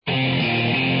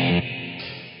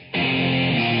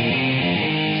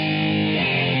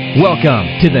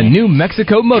Welcome to the New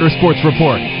Mexico Motorsports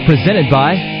Report, presented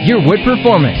by Yearwood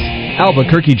Performance,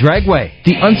 Albuquerque Dragway,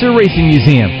 the Unser Racing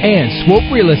Museum, and Swope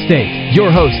Real Estate.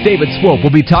 Your host, David Swope,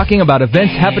 will be talking about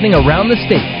events happening around the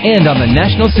state and on the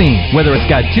national scene, whether it's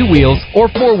got two wheels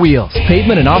or four wheels,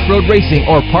 pavement and off-road racing,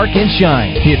 or park and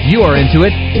shine. If you are into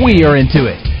it, we are into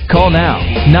it. Call now,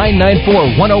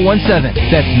 994-1017.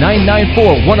 That's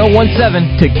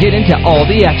 994-1017 to get into all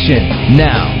the action.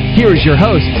 Now, here's your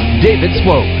host, David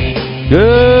Swope.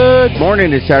 Good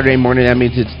morning. It's Saturday morning. That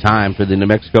means it's time for the New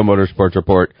Mexico Motorsports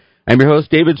Report. I'm your host,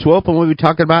 David Swope, and we'll be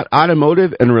talking about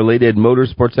automotive and related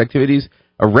motorsports activities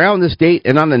around the state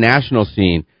and on the national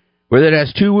scene. Whether it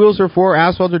has two wheels or four,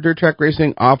 asphalt or dirt track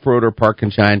racing, off-road or park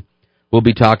and shine, we'll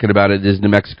be talking about it. This is New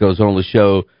Mexico's only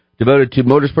show devoted to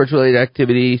motorsports-related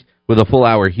activities with a full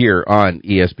hour here on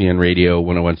ESPN Radio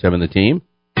 101.7 The Team.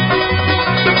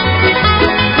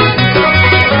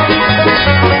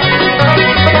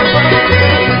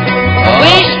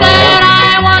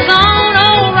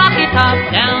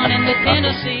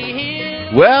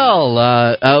 Well,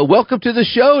 welcome to the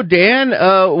show, Dan.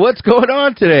 What's going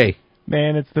on today?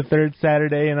 Man, it's the third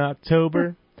Saturday in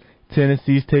October.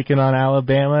 Tennessee's taking on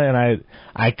Alabama, and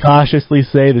I cautiously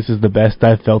say this is the best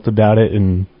I've felt about it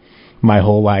in my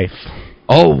whole life.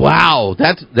 Oh, wow.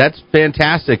 That's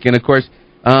fantastic. And, of course,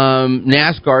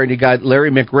 NASCAR, and you got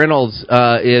Larry McReynolds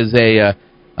is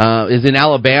an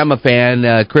Alabama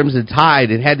fan, Crimson Tide,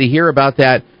 and had to hear about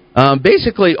that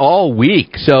basically all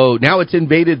week. So now it's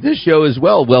invaded this show as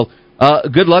well. Well,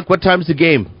 good luck. What time's the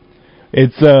game?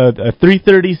 It's a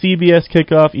 3:30 CBS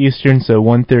kickoff Eastern, so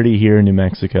 1:30 here in New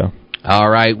Mexico. All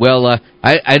right. Well,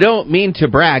 I don't mean to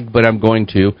brag, but I'm going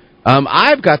to.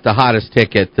 I've got the hottest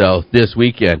ticket, though, this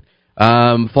weekend.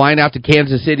 Flying out to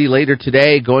Kansas City later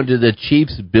today, going to the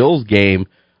Chiefs-Bills game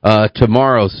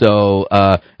tomorrow. So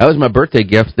that was my birthday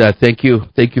gift. Thank you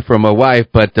from my wife.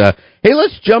 But hey,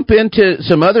 let's jump into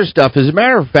some other stuff. As a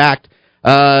matter of fact,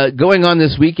 going on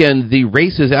this weekend, the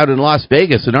races out in Las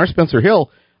Vegas, and our Spencer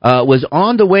Hill was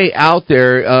on the way out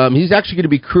there. He's actually going to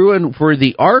be crewing for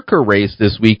the ARCA race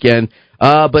this weekend,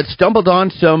 but stumbled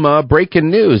on some breaking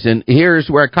news. And here's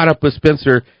where I caught up with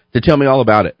Spencer to tell me all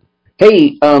about it.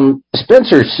 Hey,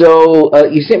 Spencer, so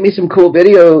you sent me some cool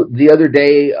video the other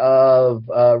day of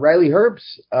Riley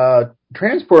Herbst's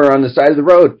transporter on the side of the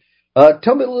road.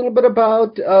 Tell me a little bit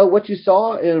about what you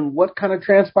saw and what kind of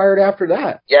transpired after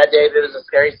that. Yeah, Dave, it was a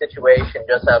scary situation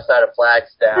just outside of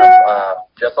Flagstaff,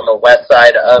 just on the west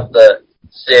side of the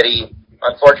city.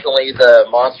 Unfortunately, the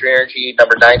Monster Energy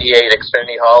number 98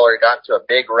 Xfinity hauler got into a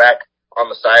big wreck on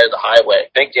the side of the highway.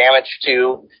 Big damage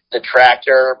to the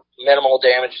tractor, minimal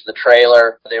damage to the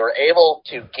trailer. They were able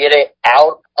to get it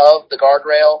out of the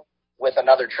guardrail with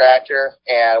another tractor,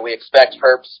 and we expect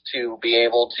Herbst to be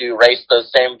able to race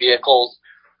those same vehicles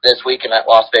this weekend at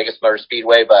Las Vegas Motor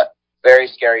Speedway, but very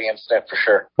scary incident for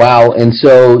sure. Wow, and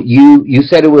so you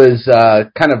said it was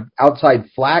kind of outside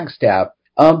Flagstaff.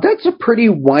 That's a pretty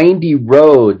windy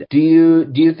road. Do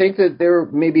you think that there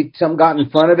maybe some got in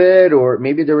front of it, or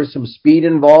maybe there was some speed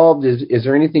involved? Is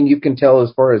there anything you can tell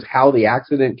as far as how the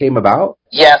accident came about?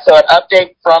 Yeah, so an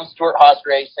update from Stewart Haas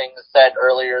Racing said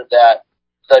earlier that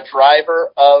the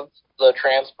driver of the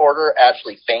transporter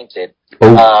actually fainted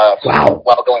wow.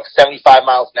 While going 75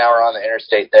 miles an hour on the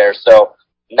interstate there. So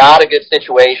not a good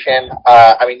situation.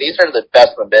 I mean, these are the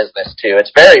best in the business, too.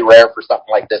 It's very rare for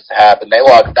something like this to happen. They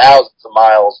log thousands of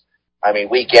miles,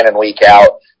 week in and week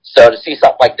out. So to see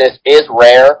something like this is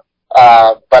rare,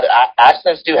 but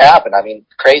accidents do happen.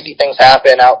 Crazy things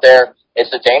happen out there.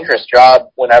 It's a dangerous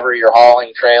job whenever you're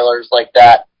hauling trailers like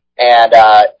that. And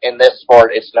in this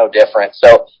sport, it's no different.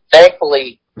 So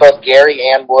thankfully, both Gary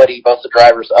and Woody, both the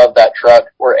drivers of that truck,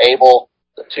 were able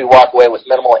to walk away with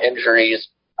minimal injuries.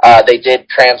 They did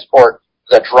transport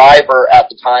the driver at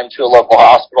the time to a local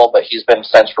hospital, but he's been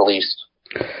since released.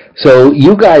 So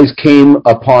you guys came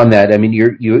upon that.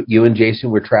 You and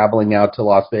Jason were traveling out to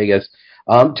Las Vegas.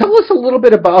 Tell us a little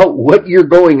bit about what you're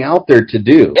going out there to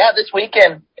do. Yeah, this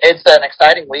weekend, it's an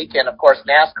exciting weekend. Of course,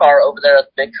 NASCAR over there at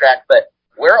the big track, but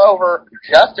we're over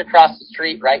just across the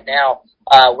street right now.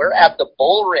 We're at the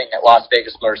Bull Ring at Las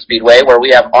Vegas Motor Speedway, where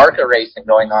we have ARCA racing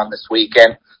going on this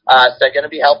weekend. So going to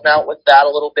be helping out with that a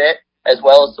little bit, as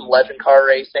well as some legend car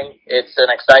racing. It's an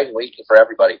exciting weekend for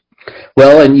everybody.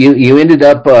 Well, and you ended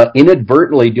up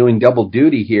inadvertently doing double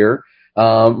duty here,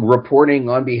 reporting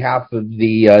on behalf of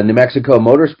the New Mexico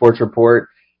Motorsports Report,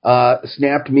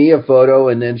 snapped me a photo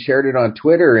and then shared it on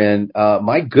Twitter. And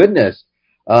my goodness,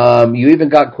 You even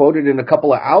got quoted in a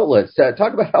couple of outlets.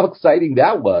 Talk about how exciting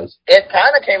that was. It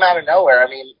kind of came out of nowhere. I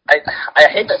mean, I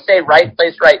hate to say right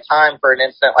place, right time for an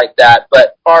incident like that, but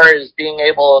as far as being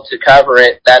able to cover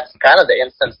it, that's kind of the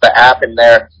instance that happened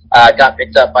there. Got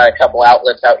picked up by a couple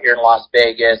outlets out here in Las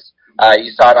Vegas.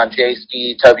 You saw it on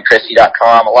JSki,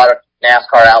 TobyChristie.com, a lot of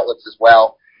NASCAR outlets as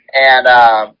well, and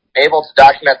able to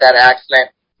document that accident.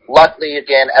 Luckily,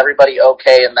 again, everybody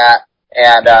okay in that,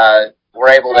 and we're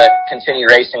able to continue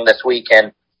racing this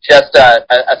weekend. Just a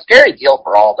scary deal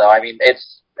for all, though. I mean,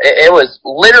 it was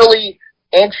literally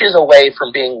inches away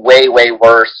from being way, way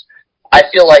worse. I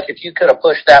feel like if you could have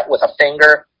pushed that with a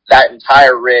finger, that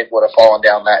entire rig would have fallen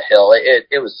down that hill.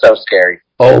 It was so scary.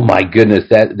 Oh my goodness,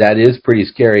 that is pretty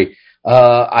scary.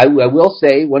 I will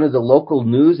say one of the local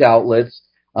news outlets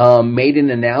made an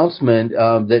announcement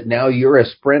that now you're a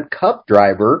Sprint Cup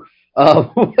driver.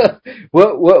 What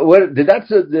did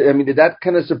that? I mean, did that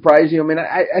kind of surprise you? I mean,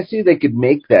 I see they could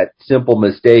make that simple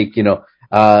mistake, Sprint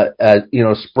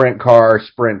car,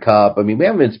 Sprint Cup. I mean, we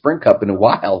haven't been Sprint Cup in a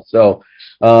while, so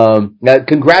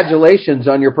congratulations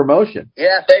on your promotion.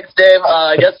 Yeah, thanks, Dave.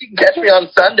 I guess you can catch me on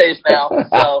Sundays now,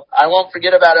 so I won't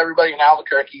forget about everybody in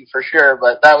Albuquerque for sure.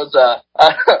 But that was a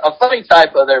funny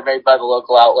typo there made by the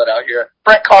local outlet out here.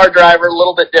 Sprint car driver, a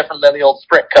little bit different than the old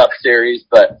Sprint Cup series,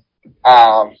 but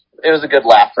it was a good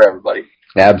laugh for everybody.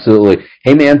 Absolutely.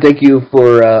 Hey, man, thank you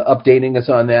for updating us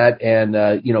on that. And,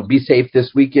 be safe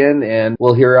this weekend. And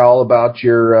we'll hear all about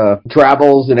your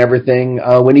travels and everything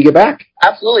when you get back.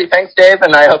 Absolutely. Thanks, Dave.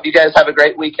 And I hope you guys have a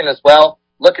great weekend as well.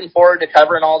 Looking forward to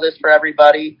covering all this for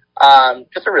everybody.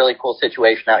 Just a really cool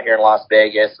situation out here in Las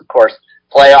Vegas. Of course,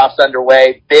 playoffs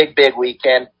underway. Big, big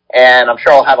weekend. And I'm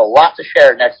sure I'll have a lot to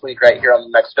share next week right here on the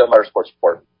Mexico Motorsports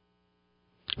Report.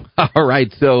 All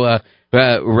right. So,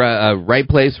 right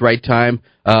place, right time,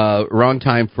 wrong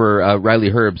time for Riley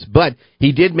Herbst. But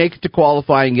he did make it to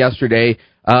qualifying yesterday.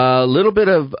 A little bit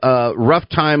of rough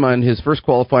time on his first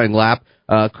qualifying lap.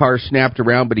 Car snapped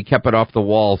around, but he kept it off the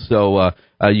wall. So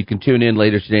you can tune in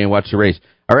later today and watch the race.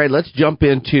 All right, let's jump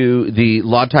into the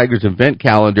Law Tigers event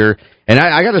calendar. And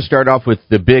I got to start off with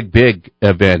the big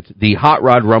event, the Hot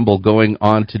Rod Rumble going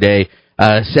on today,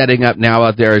 setting up now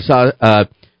out there. I saw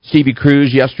Stevie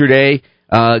Cruz yesterday.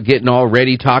 Getting all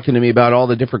ready, talking to me about all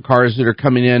the different cars that are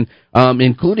coming in,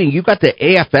 including you've got the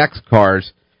AFX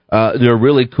cars. They're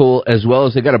really cool, as well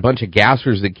as they got a bunch of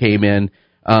gassers that came in.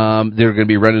 They're going to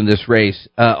be running this race.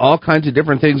 All kinds of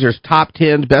different things. There's top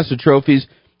 10, best of trophies.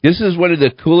 This is one of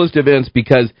the coolest events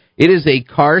because it is a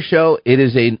car show. It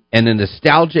is a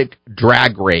nostalgic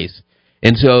drag race.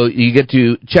 And so you get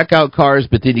to check out cars,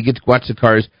 but then you get to watch the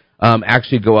cars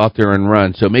actually go out there and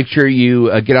run. So make sure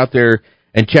you get out there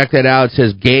and check that out. It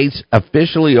says gates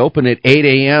officially open at 8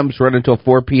 a.m. It's run until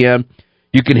 4 p.m.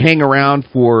 You can hang around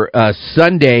for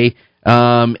Sunday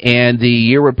and the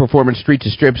Yearwood Performance Street to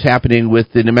Strips happening with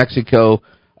the New Mexico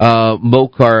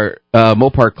Mopar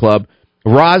Club.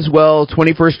 Roswell,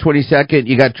 21st, 22nd,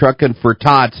 you got Truckin' for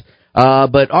Tots.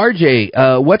 But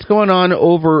RJ, what's going on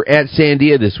over at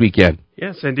Sandia this weekend?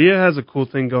 Yeah, Sandia has a cool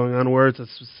thing going on where it's a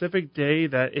specific day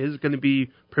that is going to be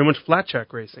pretty much flat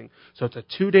track racing. So it's a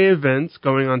 2-day event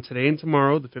going on today and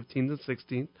tomorrow, the 15th and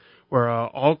 16th, where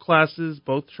all classes,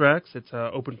 both tracks, it's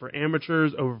open for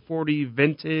amateurs, over 40,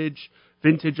 vintage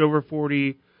over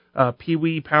 40,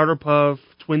 Pee-wee, powder puff,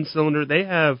 twin cylinder. They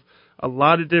have a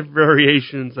lot of different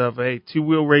variations of a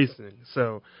two-wheel racing.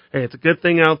 So, hey, it's a good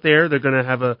thing out there. They're going to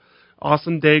have a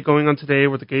awesome day going on today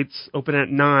where the gates open at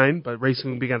 9, but racing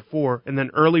will begin at 4. And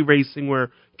then early racing where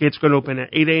gates are going to open at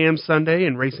 8 a.m. Sunday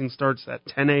and racing starts at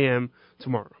 10 a.m.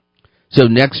 tomorrow. So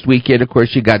next weekend, of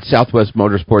course, you got Southwest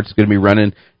Motorsports going to be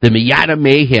running the Miata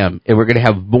Mayhem. And we're going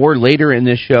to have more later in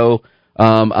this show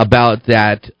about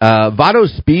that. Vado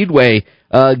Speedway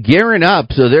gearing up.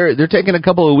 So they're taking a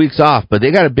couple of weeks off, but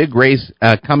they got a big race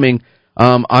coming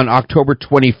on October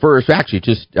 21st. Actually,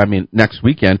 next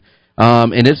weekend.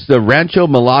 And it's the Rancho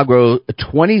Milagro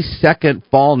 22nd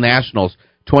Fall Nationals,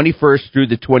 21st through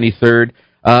the 23rd.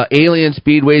 Alien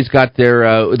Speedway's got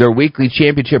their weekly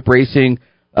championship racing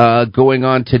going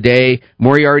on today.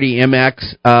 Moriarty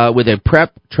MX with a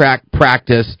prep track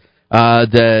practice.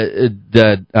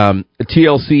 The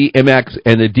TLC MX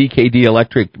and the DKD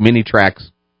Electric mini tracks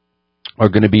are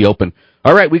going to be open.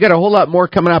 All right, we got a whole lot more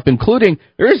coming up, including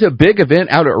there is a big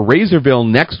event out at Razorville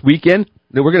next weekend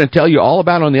that we're going to tell you all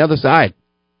about on the other side.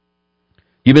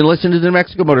 You've been listening to the New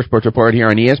Mexico Motorsports Report here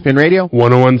on ESPN Radio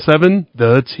 101.7,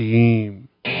 The Team.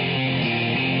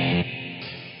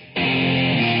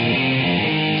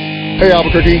 Hey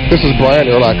Albuquerque, this is Brian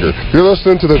Erlacher. You're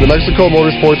listening to the New Mexico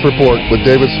Motorsports Report with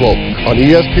David Swope on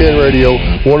ESPN Radio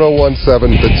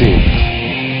 101.7 The Team.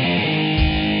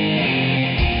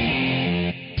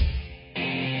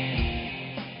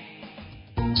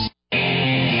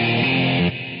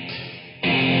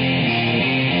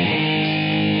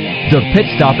 The pit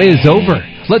stop is over.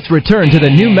 Let's return to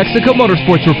the New Mexico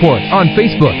Motorsports Report on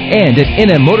Facebook and at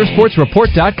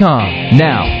nmmotorsportsreport.com.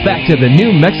 Now, back to the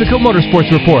New Mexico Motorsports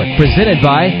Report, presented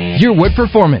by Yearwood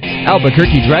Performance,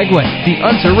 Albuquerque Dragway, the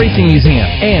Unser Racing Museum,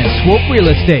 and Swope Real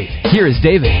Estate. Here is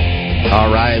David. All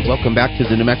right, welcome back to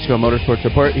the New Mexico Motorsports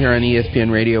Report here on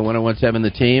ESPN Radio 101.7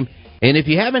 The Team. And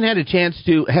if you haven't had a chance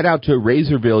to head out to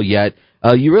Razorville yet,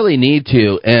 you really need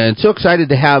to. And so excited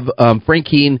to have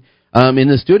Frank Heen in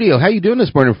the studio. How you doing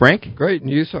this morning, Frank? Great,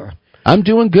 and you, sir? I'm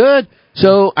doing good.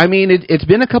 So, I mean, it's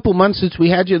been a couple months since we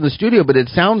had you in the studio, but it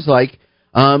sounds like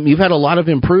you've had a lot of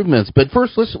improvements. But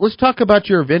first, let's talk about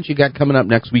your event you got coming up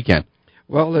next weekend.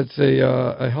 Well, it's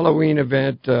a Halloween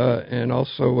event and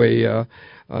also a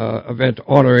event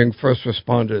honoring first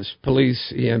responders,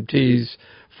 police, EMTs,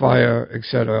 fire,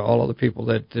 etc., all of the people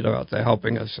that are out there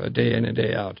helping us day in and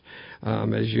day out.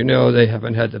 As you know, they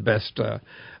haven't had the best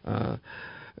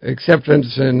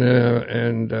acceptance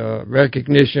and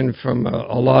recognition from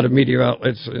a lot of media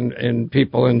outlets and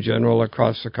people in general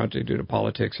across the country due to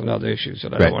politics and other issues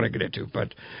that I don't want to get into.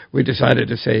 But we decided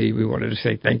to say we wanted to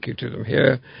say thank you to them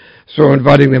here. So we're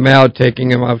inviting them out, taking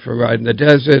them out for a ride in the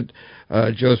desert.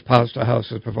 Joe's Pasta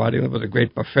House is providing them with a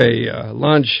great buffet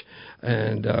lunch.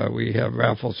 And we have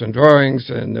raffles and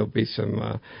drawings, and there'll be some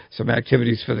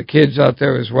activities for the kids out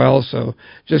there as well. So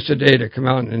just a day to come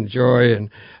out and enjoy,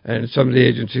 and some of the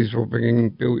agencies will be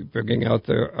bringing out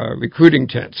their recruiting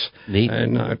tents. Neat.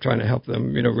 And trying to help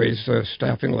them, raise their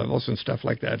staffing levels and stuff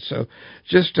like that. So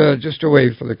just a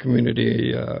way for the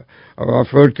community, our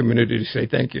off-road community, to say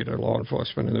thank you to law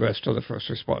enforcement and the rest of the first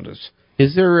responders.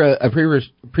 Is there a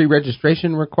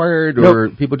pre-registration required, or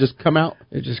people just come out?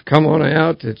 You just come on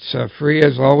out. It's free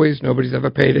as always. Nobody's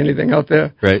ever paid anything out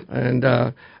there. Right. And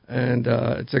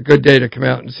it's a good day to come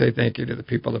out and say thank you to the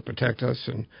people that protect us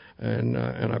and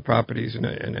our properties and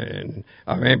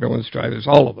our ambulance drivers,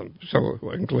 all of them. So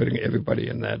including everybody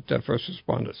in that first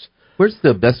responders. Where's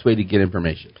the best way to get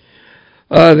information?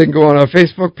 They can go on our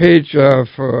Facebook page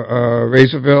for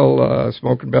Razorville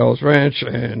Smoking Bells Ranch,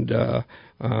 and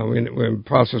we're in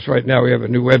process right now. We have a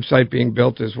new website being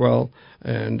built as well,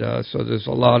 and so there's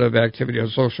a lot of activity on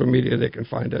social media. They can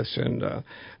find us, and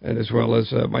as well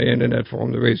as my internet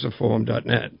forum, the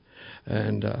razorforum.net.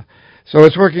 And so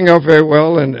it's working out very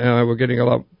well, and we're getting a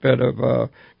lot better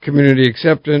community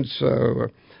acceptance.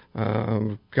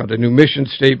 Got a new mission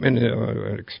statement,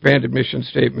 an expanded mission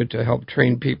statement to help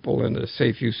train people in the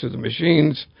safe use of the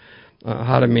machines,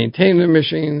 how to maintain the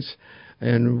machines,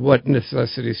 and what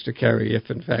necessities to carry if,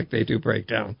 in fact, they do break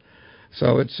down.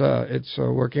 So it's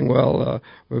working well.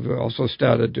 We've also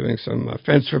started doing some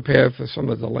fence repair for some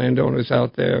of the landowners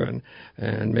out there,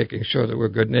 and making sure that we're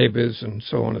good neighbors, and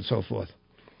so on and so forth.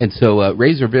 And so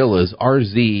Razorville is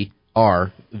RZRVILLE.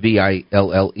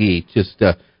 Just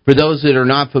for those that are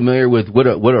not familiar with what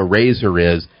a razor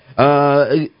is,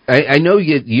 I know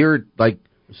you're like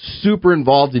super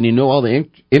involved and you know all the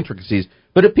intricacies.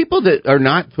 But if people that are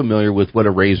not familiar with what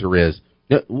a razor is,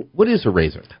 what is a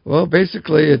razor? Well,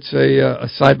 basically, it's a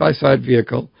side-by-side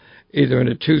vehicle, either in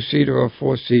a 2-seat or a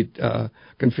 4-seat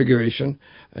configuration,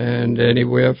 and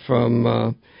anywhere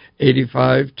from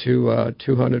 85 to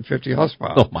 250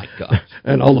 horsepower. Oh, my gosh.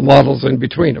 And all the models in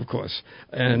between, of course.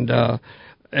 And the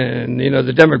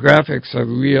demographics are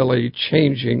really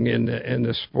changing in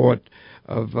the sport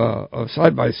of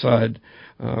side-by-side.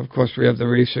 Of course, we have the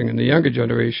racing in the younger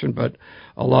generation, but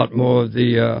a lot more of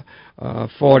the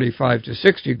 45 to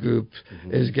 60 group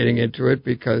is getting into it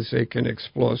because they can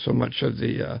explore so much of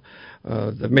the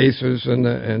mesas and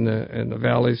the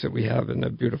valleys that we have and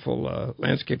the beautiful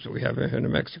landscapes that we have here in New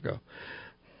Mexico.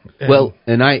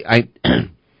 And I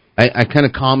kind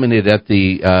of commented at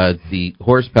the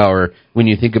horsepower when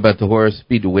you think about the horse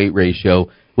speed to weight ratio,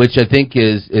 which I think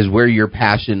is where your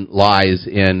passion lies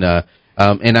in.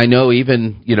 And I know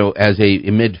even, as a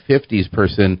mid-50s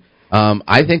person,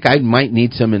 I think I might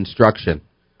need some instruction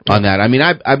on that. I mean,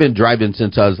 I've been driving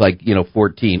since I was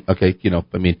 14. Okay,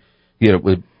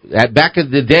 back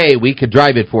in the day, we could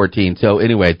drive at 14. So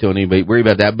anyway, don't anybody worry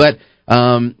about that. But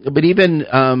even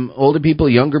older people,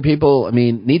 younger people,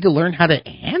 need to learn how to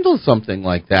handle something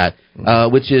like that,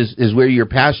 which is where your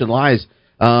passion lies.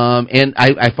 And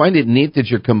I find it neat that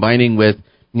you're combining with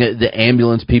the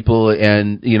ambulance people,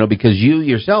 and because you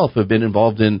yourself have been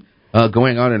involved in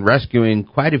going on and rescuing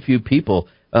quite a few people.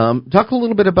 Talk a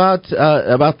little bit about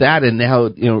that and how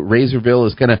Razorville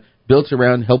is kind of built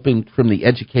around helping from the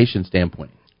education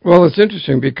standpoint. Well, it's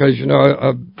interesting because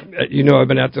I've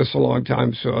been at this a long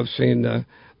time, so I've seen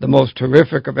the the most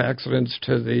horrific of accidents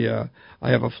to the I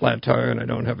have a flat tire and I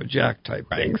don't have a jack type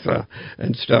things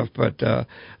and stuff. But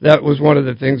that was one of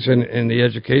the things in the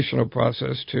educational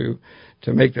process to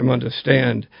make them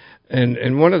understand.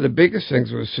 And one of the biggest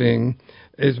things we're seeing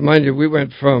is, mind you, we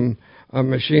went from a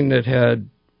machine that had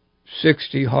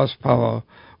 60 horsepower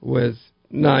with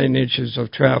 9 inches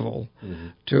of travel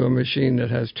to a machine that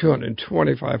has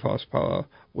 225 horsepower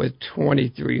with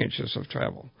 23 inches of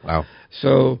travel. Wow.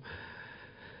 So,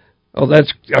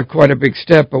 that's quite a big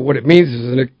step, but what it means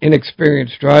is an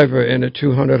inexperienced driver in a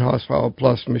 200 horsepower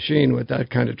plus machine with that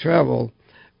kind of travel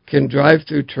can drive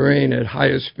through terrain at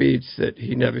higher speeds that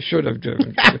he never should have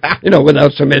driven,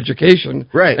 without some education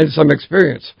and some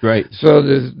experience. Right. So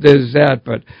there's that,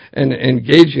 and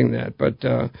engaging that, but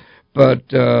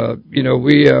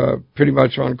we are pretty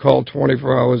much on call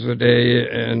 24 hours a day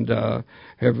and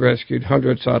have rescued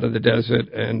hundreds out of the desert,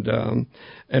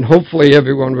 and hopefully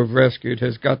everyone we've rescued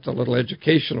has got the little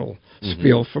educational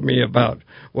spiel for me about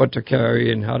what to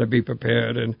carry and how to be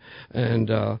prepared, and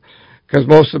because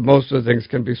most of the things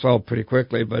can be solved pretty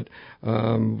quickly. But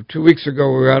 2 weeks ago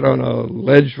we were out on a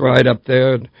ledge ride up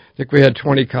there, and I think we had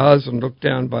 20 cars, and looked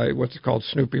down by what's called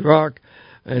Snoopy Rock,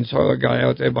 and saw a guy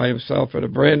out there by himself at a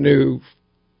brand new,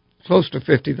 close to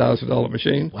 $50,000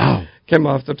 machine. Wow! Came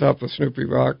off the top of Snoopy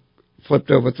Rock,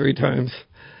 flipped over 3 times,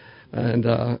 and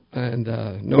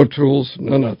no tools,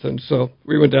 no nothing. So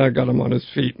we went down, got him on his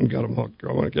feet, and got him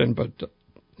going again. But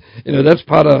that's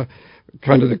part of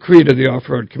kind of the creed of the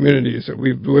off-road community, is that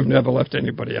we've never left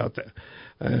anybody out there.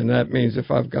 And that means if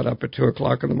I've got up at 2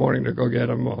 o'clock in the morning to go get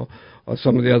them, or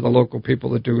some of the other local people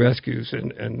that do rescues,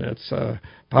 and that's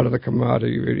part of the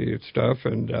camaraderie and stuff.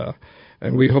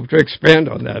 And we hope to expand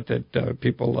on that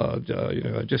people are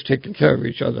just taking care of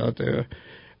each other out there,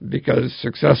 because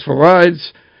successful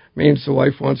rides means the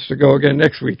wife wants to go again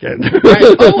next weekend. Right.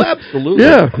 Oh, absolutely.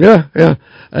 Yeah.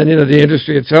 And the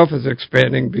industry itself is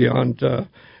expanding beyond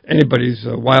anybody's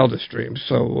wildest dreams.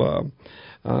 So,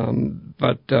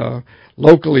 but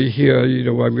locally here,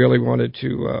 I really wanted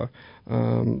to,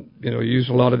 use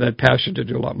a lot of that passion to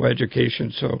do a lot more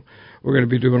education. So we're going to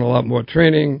be doing a lot more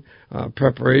training,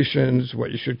 preparations,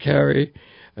 what you should carry,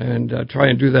 and try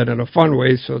and do that in a fun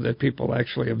way so that people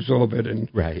actually absorb it and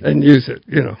use it.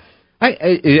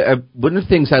 One of the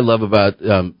things I love about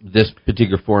this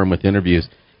particular forum with interviews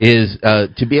is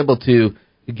to be able to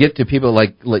get to people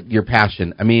like your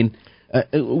passion. I mean,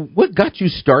 what got you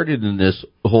started in this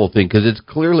whole thing? Because it's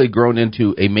clearly grown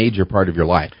into a major part of your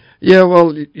life. Yeah,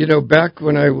 well, back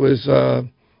when I was, I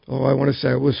want to say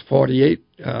I was 48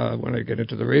 when I got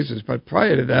into the races. But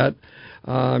prior to that,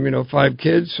 5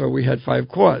 kids, so we had 5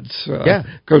 quads.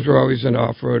 Because we're always in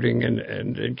off-roading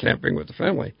and camping with the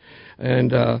family.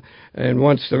 And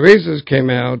once the razors came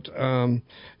out,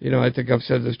 I think I've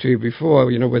said this to you before,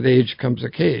 with age comes a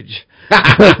cage.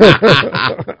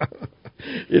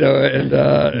 And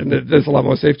there's a lot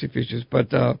more safety features.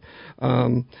 But I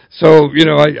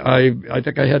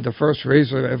think I had the first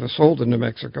razor ever sold in New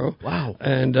Mexico. Wow.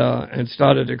 And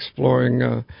started exploring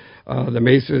the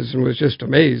mesas, and was just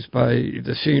amazed by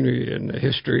the scenery and the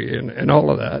history and all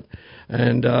of that.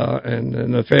 And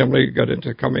then the family got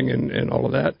into coming and all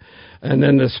of that. And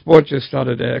then the sport just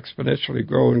started to exponentially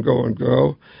grow and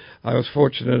grow. I was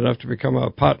fortunate enough to become a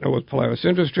partner with Polaris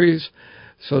Industries.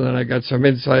 So then I got some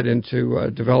insight into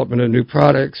development of new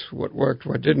products, what worked,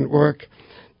 what didn't work.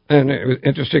 And it was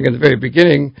interesting in the very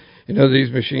beginning,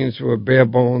 these machines were bare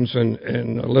bones and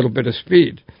a little bit of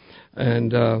speed.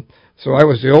 And so I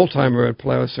was the old-timer at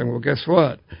Polaris saying, well, guess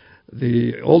what?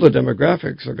 The older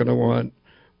demographics are going to want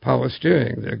power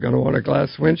steering. They're going to want a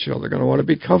glass windshield. They're going to want to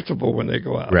be comfortable when they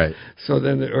go out. Right. So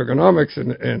then the ergonomics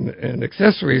and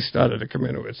accessories started to come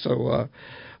into it. So,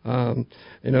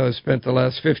 I spent the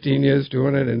last 15 years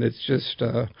doing it, and it's just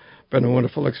been a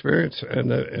wonderful experience.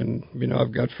 And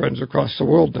I've got friends across the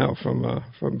world now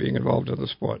from being involved in the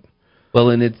sport. Well,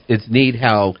 and it's neat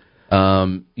how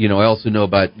I also know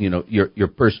about your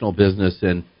personal business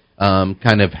and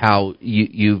kind of how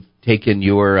you've taken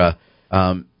your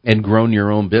and grown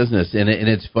your own business, and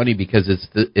it's funny because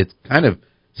it's kind of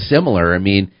similar. I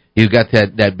mean, you've got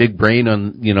that big brain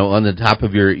on the top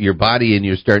of your body, and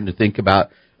you're starting to think about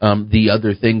the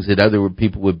other things that other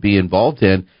people would be involved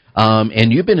in,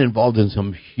 and you've been involved in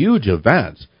some huge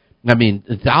events. I mean,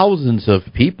 thousands of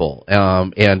people,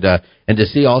 and to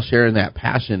see all sharing that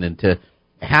passion, and to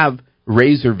have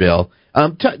Razorville.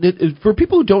 For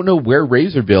people who don't know where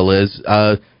Razorville is,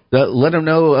 let them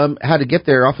know how to get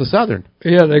there off of Southern.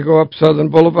 Yeah, they go up Southern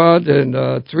Boulevard,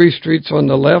 and 3 streets on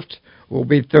the left will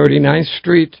be 39th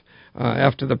Street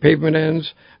after the pavement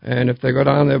ends. And if they go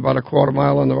down there about a quarter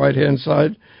mile on the right-hand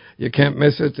side, You can't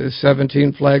miss it. There's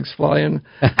 17 flags flying,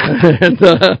 and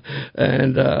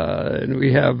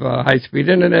we have high-speed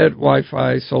internet,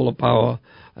 Wi-Fi, solar power,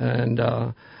 and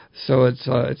so it's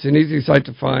an easy site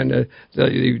to find.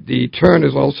 The turn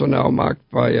is also now marked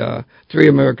by 3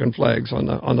 American flags on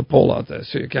the pole out there,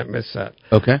 so you can't miss that.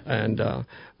 Okay. And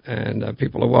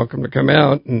people are welcome to come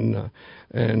out and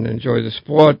enjoy the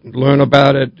sport, learn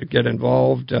about it, get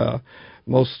involved.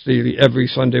 Mostly every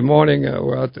Sunday morning,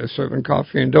 we're out there serving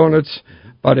coffee and donuts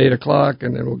about 8 o'clock,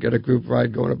 and then we'll get a group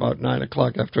ride going about 9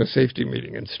 o'clock after a safety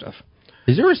meeting and stuff.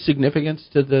 Is there a significance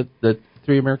to the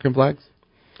 3 American flags?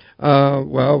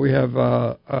 Well, we have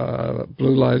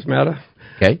Blue Lives Matter,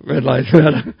 okay, Red Lives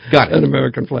Matter, got it, an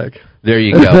American flag. There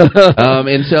you go.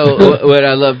 And so what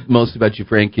I love most about you,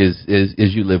 Frank, is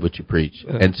you live what you preach,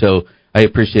 and so I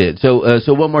appreciate it.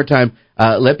 So one more time,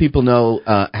 let people know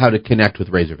how to connect with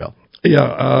Razorville.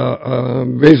 Yeah,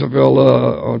 Razorville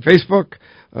on Facebook,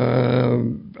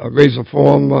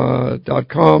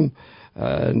 razorforum.com,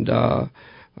 and a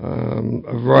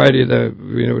variety of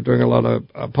we're doing a lot of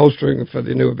postering for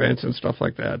the new events and stuff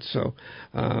like that. So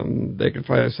they can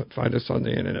find us on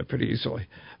the internet pretty easily.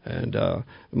 And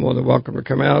more than welcome to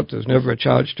come out. There's never a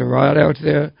charge to ride out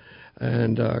there.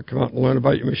 And come out and learn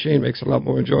about your machine. Makes it a lot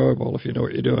more enjoyable if you know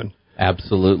what you're doing.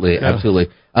 Absolutely, absolutely.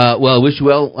 Well, I wish you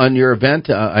well on your event.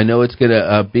 I know it's going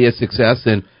to be a success,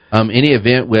 and any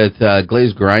event with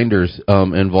glazed grinders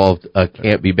involved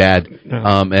can't be bad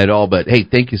at all. But hey,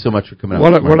 thank you so much for coming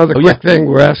out. One other quick thing: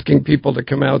 we're asking people to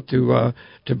come out to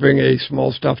bring a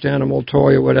small stuffed animal,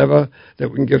 toy, or whatever that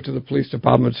we can give to the police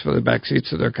departments for the back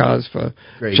seats of their cars for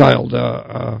child,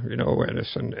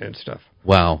 awareness and stuff.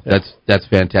 Wow, that's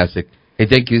fantastic. Hey,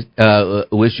 thank you.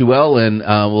 Wish you well, and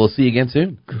we'll see you again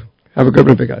soon. Have a good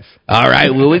one, big guys. All right.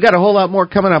 Well, we got a whole lot more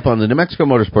coming up on the New Mexico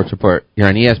Motorsports Report here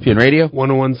on ESPN Radio.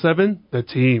 101.7, The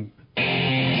Team.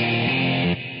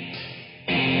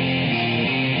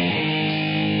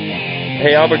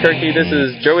 Hey, Albuquerque, this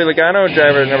is Joey Logano,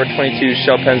 driver of number 22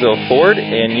 Shell Pennzoil Ford,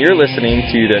 and you're listening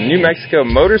to the New Mexico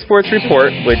Motorsports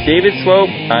Report with David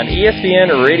Swope on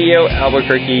ESPN Radio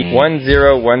Albuquerque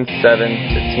 1017,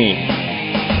 The Team.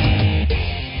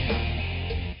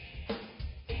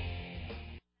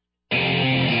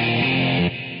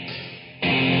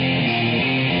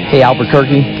 Hey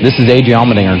Albuquerque, this is AJ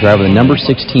Almendinger, driver of the number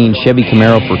 16 Chevy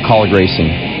Camaro for Kaulig Racing.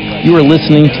 You are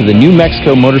listening to the New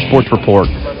Mexico Motorsports Report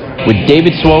with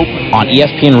David Swope on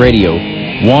ESPN Radio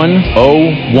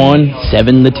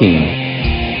 1017 The Team.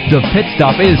 The pit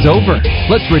stop is over.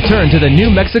 Let's return to the New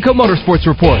Mexico Motorsports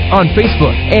Report on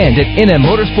Facebook and at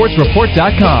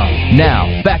nmmotorsportsreport.com. Now,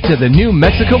 back to the New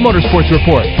Mexico Motorsports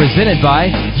Report, presented by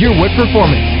Yearwood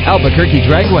Performance, Albuquerque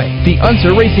Dragway, the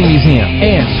Unser Racing Museum,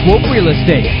 and Swope Real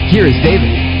Estate. Here is David.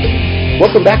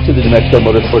 Welcome back to the New Mexico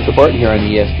Motorsports Report here on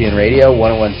ESPN Radio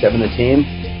 1017 The Team.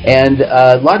 And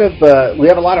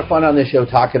we have a lot of fun on this show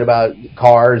talking about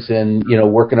cars and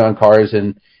working on cars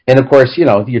and of course,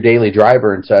 your daily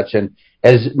driver and such. And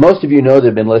as most of you know that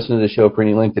have been listening to the show for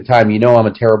any length of time, I'm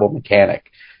a terrible mechanic.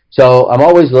 So I'm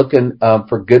always looking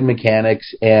for good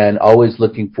mechanics and always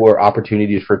looking for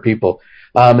opportunities for people.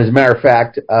 As a matter of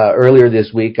fact, earlier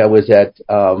this week I was at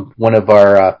one of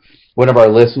our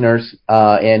listeners,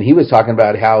 and he was talking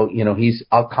about how he's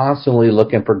constantly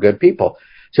looking for good people.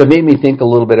 So it made me think a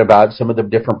little bit about some of the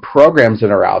different programs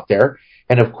that are out there.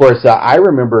 And of course, I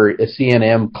remember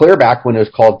C&M clear back when it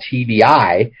was called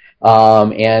TVI,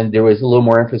 and there was a little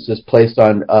more emphasis placed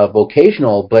on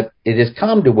vocational, but it has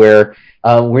come to where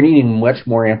we're needing much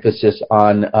more emphasis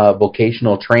on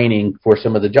vocational training for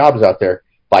some of the jobs out there,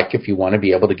 like if you want to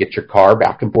be able to get your car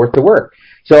back and forth to work.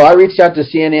 So I reached out to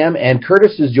C&M, and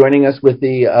Curtis is joining us with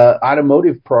the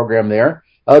automotive program there.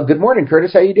 Good morning,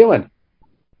 Curtis. How you doing?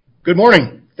 Good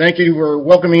morning. Thank you for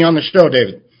welcoming me on the show,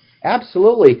 David.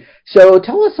 Absolutely. So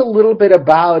tell us a little bit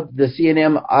about the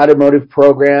C&M Automotive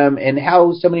Program and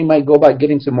how somebody might go about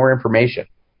getting some more information.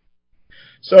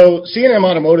 So C&M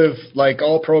Automotive, like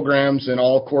all programs and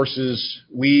all courses,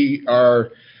 we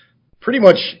care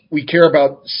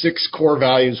about 6 core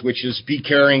values, which is be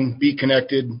caring, be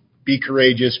connected, be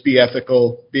courageous, be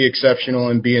ethical, be exceptional,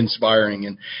 and be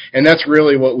inspiring. And that's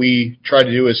really what we try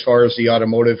to do as far as the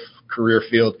automotive career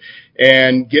field,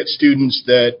 and get students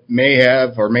that may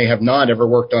have or may have not ever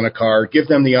worked on a car, give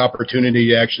them the opportunity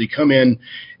to actually come in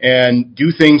and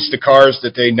do things to cars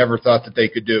that they never thought that they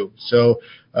could do. So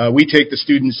we take the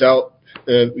students out,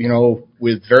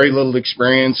 with very little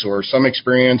experience or some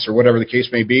experience or whatever the case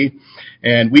may be,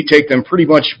 and we take them pretty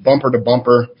much bumper to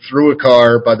bumper through a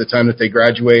car by the time that they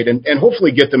graduate, and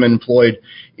hopefully get them employed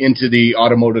into the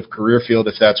automotive career field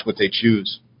if that's what they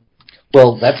choose.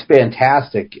 Well, that's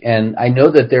fantastic. And I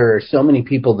know that there are so many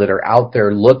people that are out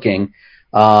there looking,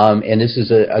 and this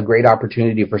is a great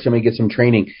opportunity for somebody to get some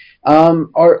training.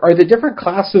 Are the different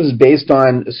classes based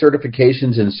on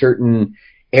certifications in certain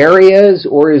areas,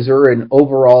 or is there an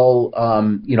overall,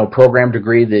 program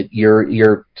degree that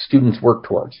your students work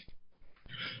towards?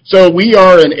 So we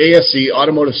are an ASE,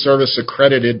 Automotive Service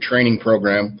Accredited Training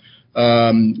Program.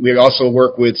 We also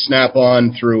work with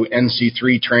Snap-on through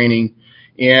NC3 training,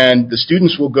 and the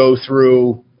students will go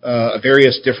through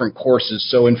various different courses.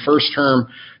 So in first term,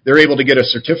 they're able to get a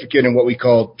certificate in what we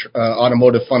call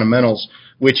automotive fundamentals,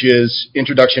 which is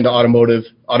introduction to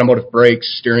automotive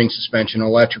brakes, steering, suspension,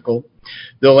 electrical.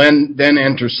 They'll then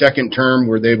enter second term,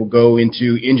 where they will go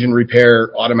into engine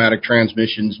repair, automatic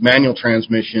transmissions, manual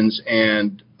transmissions,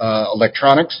 and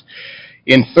electronics.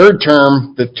 In third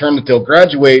term, the term that they'll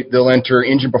graduate, they'll enter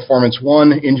Engine Performance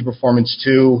 1, Engine Performance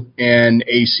 2, and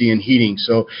AC and heating.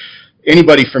 So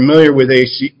anybody familiar with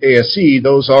ASE,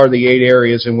 those are the 8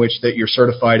 areas in which that you're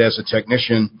certified as a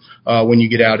technician when you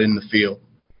get out in the field.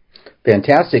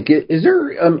 Fantastic. Is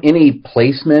there any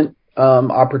placement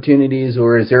opportunities,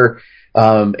 or is there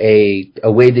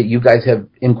a way that you guys have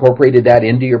incorporated that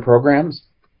into your programs?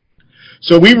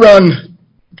 So we run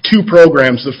 2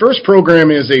 programs. The first program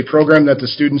is a program that the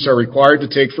students are required to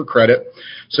take for credit.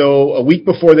 So a week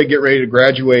before they get ready to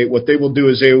graduate, what they will do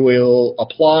is they will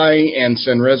apply and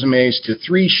send resumes to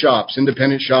 3 shops,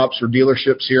 independent shops or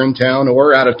dealerships here in town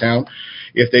or out of town,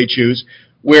 if they choose,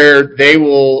 where they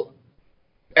will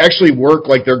actually work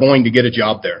like they're going to get a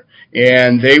job there.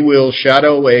 And they will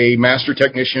shadow a master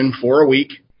technician for a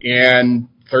week and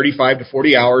 35 to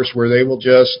 40 hours, where they will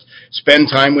just spend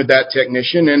time with that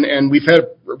technician. And we've had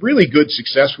really good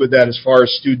success with that as far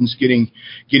as students getting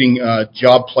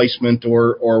job placement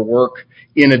or work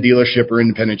in a dealership or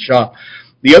independent shop.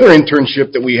 The other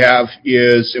internship that we have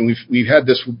is, and we've had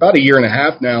this for about a year and a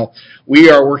half now, we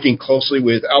are working closely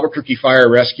with Albuquerque Fire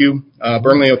Rescue,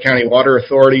 Bernalillo County Water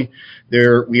Authority.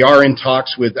 We are in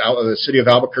talks with the City of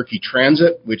Albuquerque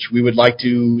Transit, which we would like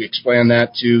to expand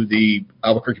that to the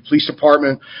Albuquerque Police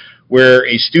Department, where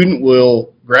a student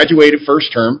will graduate at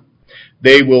first term.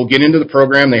 They will get into the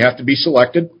program. They have to be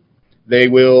selected. They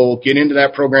will get into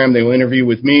that program. They will interview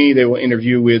with me. They will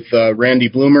interview with Randy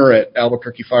Bloomer at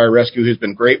Albuquerque Fire Rescue, who's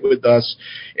been great with us.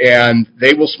 And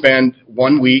they will spend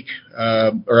 1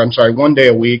 day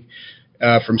a week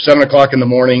from 7 o'clock in the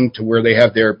morning to where they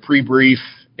have their pre-brief,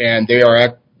 and they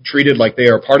are treated like they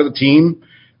are part of the team.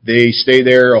 They stay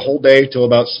there a whole day till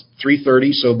about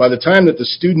 3:30. So by the time that the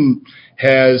student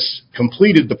has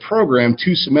completed the program,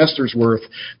 2 semesters worth,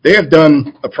 they have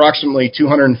done approximately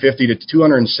 250 to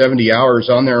 270 hours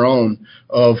on their own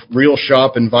of real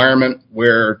shop environment,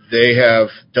 where they have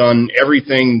done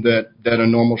everything that a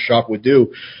normal shop would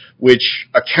do, which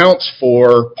accounts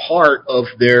for part of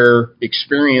their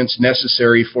experience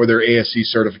necessary for their ASE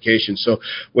certification. So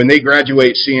when they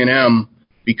graduate C&M,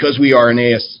 because we are an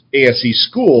ASE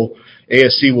school,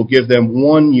 ASE will give them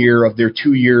 1 year of their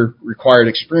 2-year required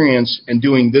experience, and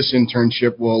doing this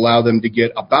internship will allow them to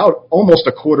get about almost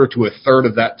a quarter to a third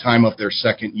of that time of their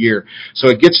second year. So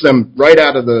it gets them right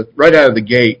out of the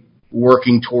gate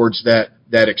working towards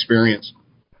that experience.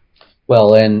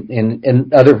 Well, and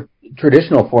in other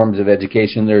traditional forms of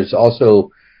education, there's also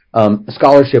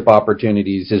scholarship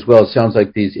opportunities as well. It sounds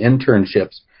like these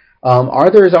internships. Are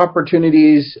there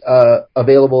opportunities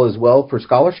available as well for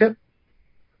scholarship?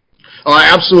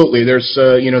 Absolutely. There's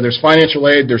financial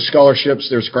aid, there's scholarships,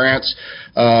 there's grants.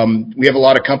 We have a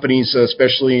lot of companies,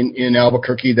 especially in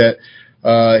Albuquerque, that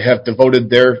have devoted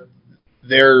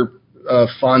their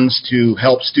funds to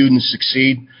help students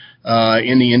succeed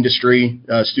in the industry.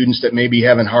 Students that may be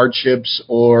having hardships,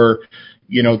 or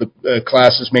the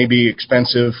classes may be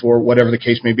expensive, or whatever the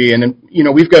case may be. And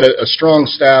we've got a strong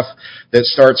staff that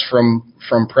starts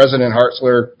from President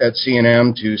Hartzler at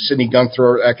C&M to Sidney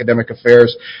Gunthrow at Academic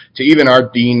Affairs, to even our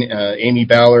dean, Amy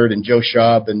Ballard, and Joe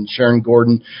Schaub and Sharon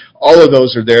Gordon. All of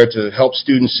those are there to help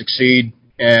students succeed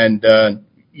and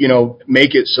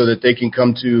make it so that they can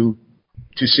come to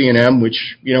C&M,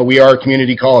 which we are a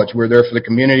community college. We're there for the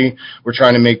community. We're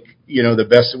trying to make the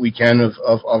best that we can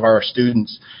of our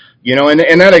students.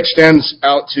 And that extends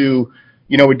out to,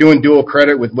 we're doing dual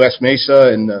credit with West Mesa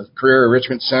and the Career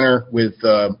Enrichment Center with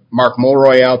Mark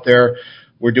Mulroy out there.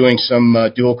 We're doing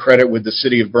some dual credit with the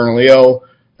city of Bernalillo,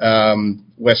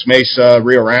 West Mesa,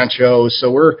 Rio Rancho.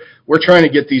 So we're trying to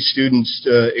get these students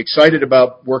excited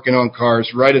about working on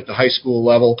cars right at the high school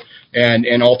level,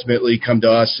 and ultimately come to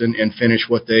us and finish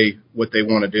what they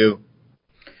want to do.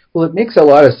 Well, it makes a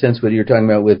lot of sense what you're talking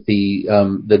about with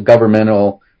the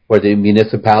governmental or the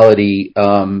municipality,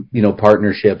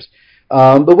 partnerships.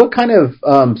 But what kind of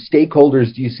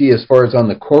stakeholders do you see as far as on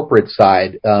the corporate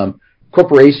side,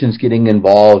 corporations getting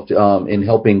involved in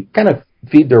helping kind of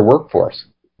feed their workforce?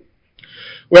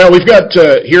 Well, we've got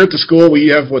here at the school, we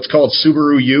have what's called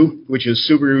Subaru U, which is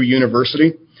Subaru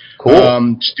University.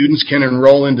 Cool. Students can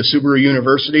enroll into Subaru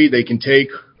University. They can take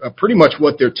pretty much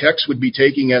what their techs would be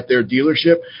taking at their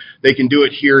dealership. They can do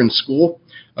it here in school.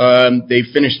 They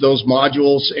finish those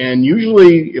modules, and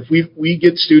usually if we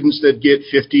get students that get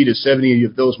 50 to 70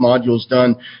 of those modules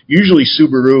done, usually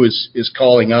Subaru is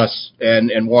calling us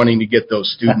and wanting to get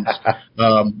those students.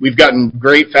 We've gotten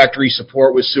great factory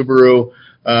support with Subaru,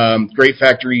 great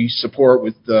factory support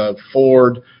with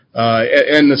Ford,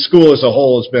 and the school as a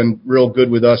whole has been real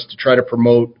good with us to try to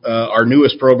promote our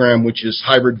newest program, which is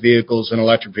hybrid vehicles and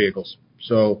electric vehicles.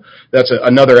 So that's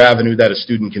another avenue that a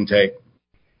student can take.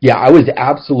 Yeah, I was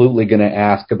absolutely going to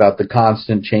ask about the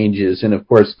constant changes, and of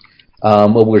course,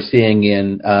 what we're seeing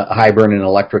in hybrid and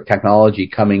electric technology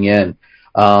coming in,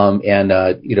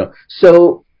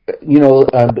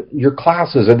 your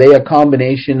classes, are they a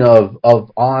combination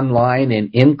of online and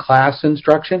in-class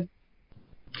instruction?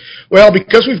 Well,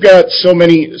 because we've got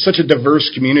such a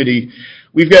diverse community,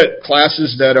 we've got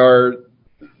classes that are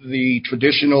the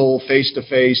traditional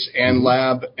face-to-face and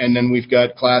lab, and then we've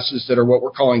got classes that are what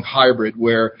we're calling hybrid,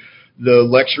 where the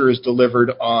lecture is delivered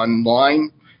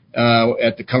online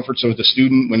at the comforts of the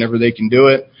student whenever they can do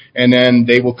it, and then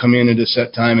they will come in at a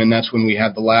set time, and that's when we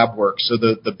have the lab work. So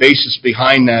the basis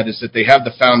behind that is that they have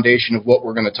the foundation of what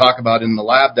we're going to talk about in the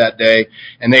lab that day,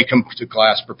 and they come to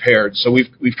class prepared. So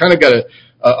we've kind of got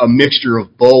a mixture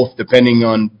of both depending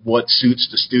on what suits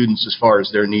the students as far as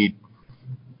their need.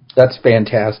 That's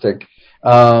fantastic.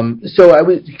 So I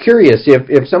was curious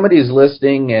if somebody's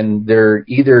listening and they're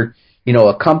either,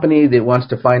 a company that wants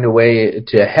to find a way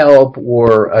to help,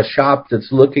 or a shop that's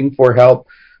looking for help,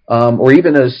 or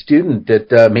even a student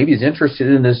that maybe is interested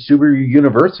in this Subaru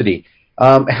University.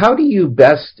 How do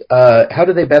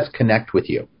they best connect with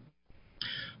you?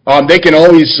 They can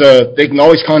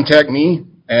always contact me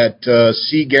at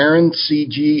cgarand,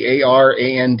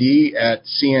 CGARAND at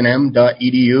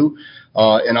cnm.edu.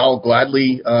 And I'll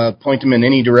gladly point them in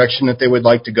any direction that they would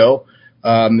like to go.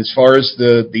 As far as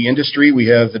the industry, we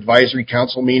have advisory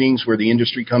council meetings where the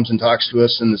industry comes and talks to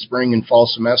us in the spring and fall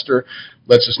semester,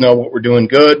 lets us know what we're doing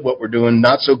good, what we're doing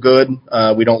not so good.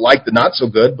 We don't like the not so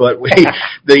good, but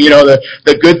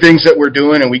the good things that we're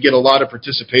doing, and we get a lot of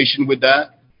participation with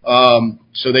that.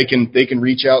 So they can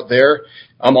reach out there.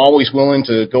 I'm always willing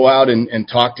to go out and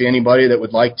talk to anybody that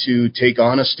would like to take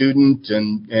on a student,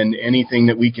 and anything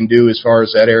that we can do as far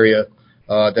as that area,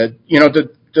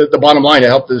 the bottom line, to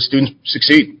help the students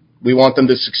succeed. We want them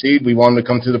to succeed. We want them to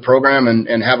come through the program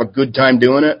and have a good time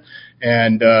doing it,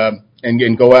 and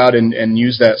go out and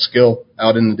use that skill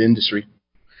out in the industry.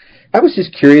 I was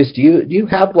just curious, do you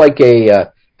have like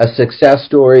a success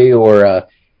story, or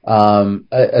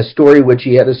a story which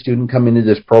you had a student come into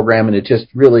this program and it just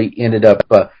really ended up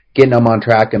getting them on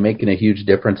track and making a huge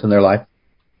difference in their life?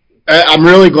 I'm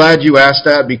really glad you asked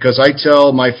that, because I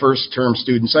tell my first term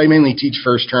students, I mainly teach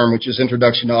first term, which is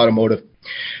Introduction to Automotive.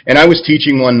 And I was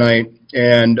teaching one night,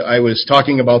 and I was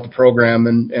talking about the program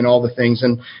and all the things.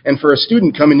 And for a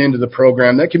student coming into the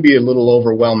program, that can be a little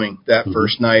overwhelming that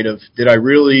first night of, did I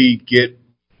really get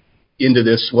into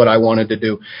this, what I wanted to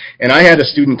do? And I had a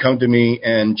student come to me,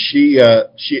 and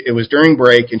it was during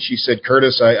break, and she said,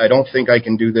 Curtis, I don't think I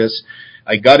can do this.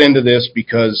 I got into this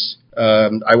because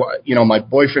my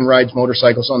boyfriend rides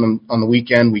motorcycles on the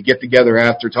weekend. We get together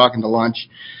after talking to lunch,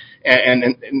 and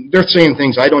they're saying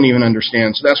things I don't even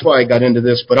understand. So that's why I got into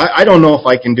this, but I don't know if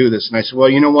I can do this. And I said, well,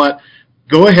 you know what?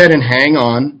 Go ahead and hang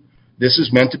on. This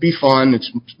is meant to be fun.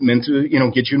 It's meant to,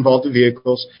 get you involved in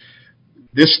vehicles.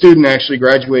 This student actually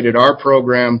graduated our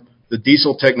program, the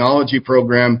diesel technology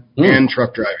program, and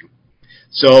truck driving.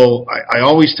 So I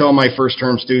always tell my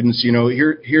first-term students,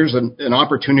 here's an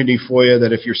opportunity for you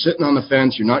that if you're sitting on the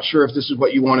fence, you're not sure if this is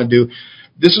what you want to do,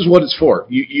 this is what it's for.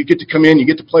 You get to come in, you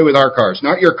get to play with our cars,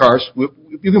 not your cars.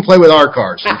 You can play with our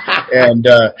cars. And,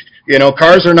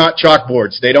 cars are not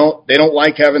chalkboards. They don't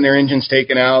like having their engines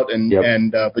taken out,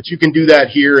 but you can do that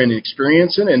here and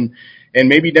experience it. And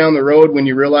maybe down the road when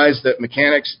you realize that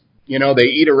mechanics, they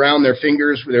eat around their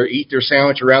fingers, they eat their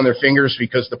sandwich around their fingers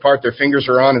because the part their fingers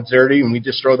are on is dirty, and we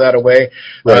just throw that away.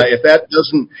 Right. If that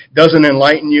doesn't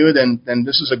enlighten you, then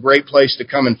this is a great place to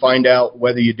come and find out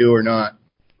whether you do or not.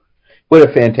 What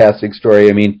a fantastic story.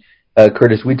 I mean,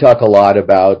 Curtis, we talk a lot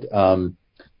about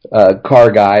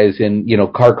car guys and,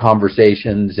 car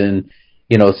conversations and,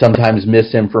 sometimes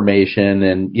misinformation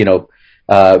and,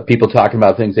 people talking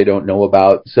about things they don't know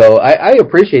about. So I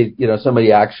appreciate,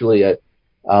 somebody actually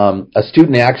a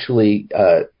student actually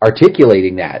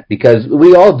articulating that, because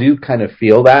we all do kind of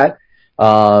feel that,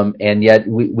 and yet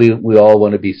we all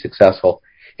want to be successful.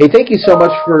 Hey, thank you so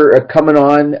much for coming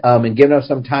on and giving us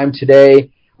some time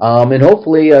today. And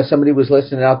hopefully somebody was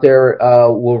listening out there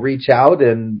will reach out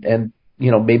and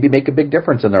maybe make a big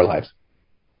difference in their lives.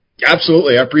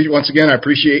 Absolutely. Once again, I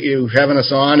appreciate you having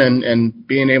us on and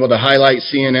being able to highlight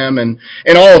C&M and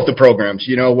all of the programs,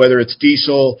 whether it's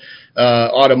diesel,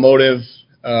 automotive,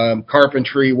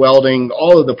 carpentry, welding,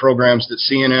 all of the programs that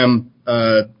C&M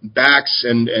backs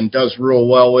and does real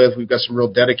well with. We've got some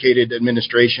real dedicated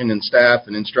administration and staff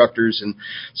and instructors, and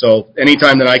so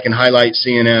anytime that I can highlight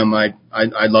C&M,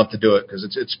 I'd love to do it, because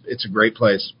it's a great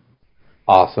place.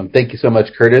 Awesome. Thank you so much,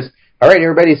 Curtis. All right,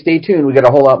 everybody, stay tuned. We got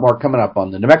a whole lot more coming up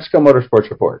on the New Mexico Motorsports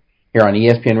Report here on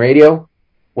ESPN Radio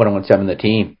 101.7 The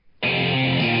Team.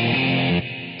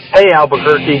 Hey,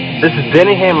 Albuquerque. This is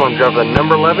Denny Hamlin, driver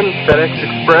number 11 FedEx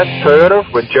Express Toyota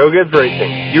with Joe Gibbs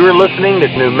Racing. You are listening to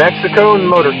New Mexico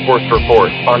Motorsports Report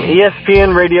on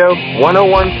ESPN Radio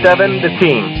 101.7 The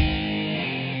Team.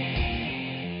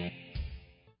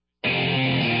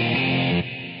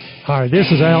 Hi, this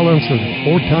is Al Unser,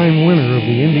 4-time winner of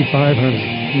the Indy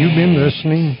 500. You've been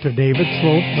listening to David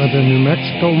Slope of the New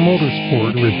Mexico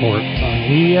Motorsport Report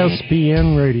on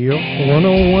ESPN Radio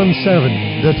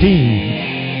 101.7 The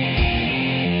Team.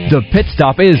 The pit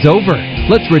stop is over.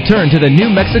 Let's return to the New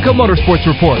Mexico Motorsports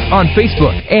Report on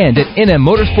Facebook and at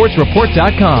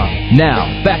nmmotorsportsreport.com. Now,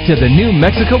 back to the New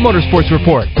Mexico Motorsports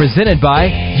Report, presented by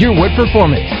Yearwood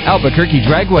Performance, Albuquerque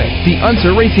Dragway, the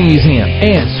Unser Racing Museum,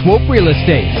 and Swope Real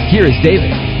Estate. Here is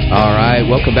David. All right,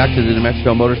 welcome back to the New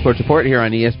Mexico Motorsports Report here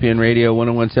on ESPN Radio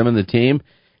 101.7 The Team.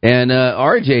 And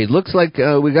RJ, looks like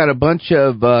we got a bunch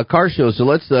of car shows, so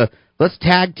let's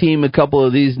tag team a couple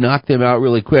of these, knock them out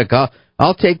really quick.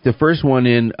 I'll take the first one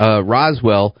in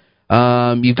Roswell.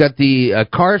 You've got the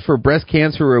Cars for Breast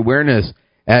Cancer Awareness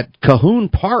at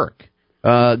Cahoon Park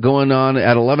going on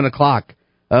at 11 o'clock.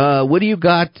 What do you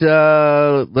got,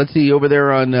 let's see, over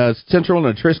there on Central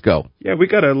and Atrisco? Yeah, we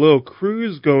got a little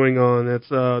cruise going on. It's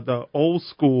the old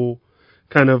school,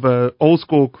 kind of old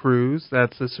school cruise.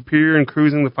 That's a Superior and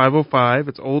Cruising the 505.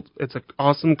 It's an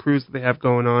awesome cruise that they have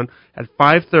going on. At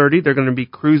 5:30, they're going to be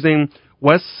cruising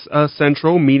West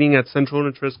Central, meeting at Central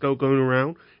and Atrisco, going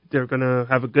around. They're going to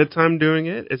have a good time doing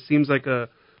it. It seems like a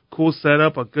cool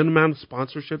setup, a good amount of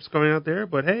sponsorships going out there.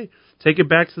 But, hey, take it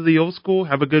back to the old school,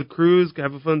 have a good cruise,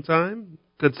 have a fun time.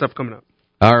 Good stuff coming up.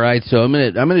 All right, so I'm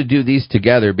gonna do these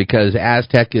together because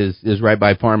Aztec is right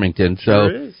by Farmington.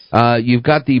 So you've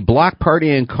got the Block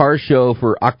Party and Car Show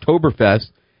for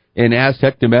Oktoberfest in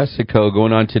Aztec, New Mexico,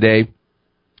 going on today,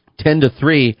 10 to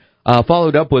 3,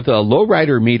 followed up with a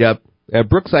lowrider meetup at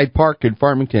Brookside Park in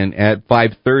Farmington at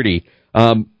 5:30.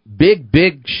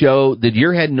 Big show that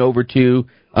you're heading over to,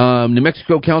 New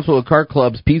Mexico Council of Car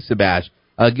Clubs Pizza Bash.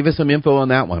 Give us some info on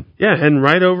that one. Yeah, heading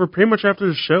right over pretty much after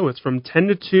the show. It's from 10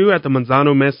 to 2 at the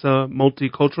Manzano Mesa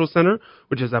Multicultural Center,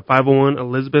 which is at 501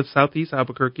 Elizabeth Southeast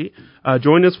Albuquerque.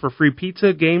 Join us for free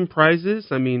pizza, game, prizes.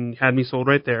 I mean, had me sold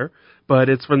right there. But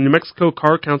it's from the New Mexico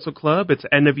Car Council Club. It's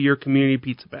end-of-year community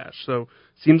pizza bash. So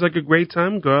seems like a great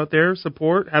time. Go out there,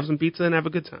 support, have some pizza, and have a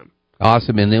good time.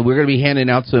 Awesome. And then we're going to be handing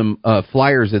out some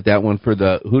flyers at that one for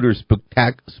the Hooters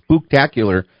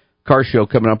Spooktacular Car Show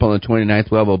coming up on the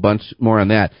 29th. We'll have a bunch more on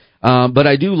that. But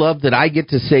I do love that I get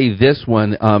to say this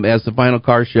one as the final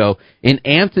car show in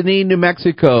Anthony, New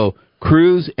Mexico.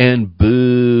 Cruise and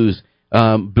booze.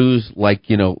 Booze like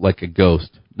a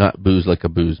ghost, not booze like a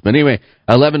booze. But anyway,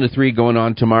 11 to 3 going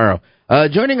on tomorrow.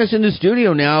 Joining us in the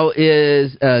studio now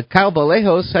is Kyle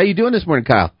Vallejos. How you doing this morning,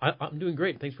 Kyle? I'm doing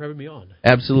great. Thanks for having me on.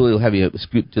 Absolutely. We'll have you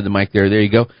scoot to the mic there. There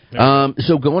you go.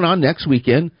 So going on next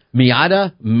weekend,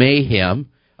 Miata Mayhem.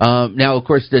 Now, of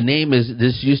course, the name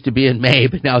this used to be in May,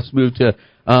 but now it's moved to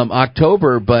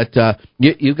October. But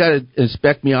you've got a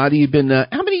spec Miata. You've been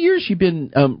how many years you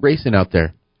been racing out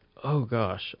there? Oh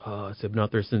gosh, so I've been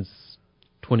out there since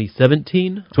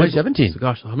 2017. 2017. So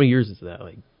gosh, how many years is that?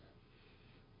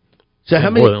 So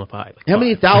how many? More than 5. How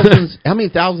many thousands? How many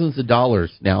thousands of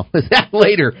dollars now? Is that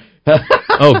later?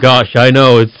 Oh gosh, I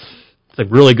know it's a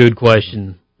really good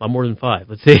question. A lot more than 5.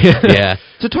 Let's see. Yeah.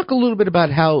 So talk a little bit about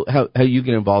how you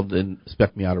get involved in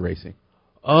spec Miata racing.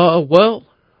 Well,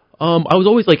 I was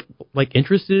always like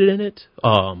interested in it.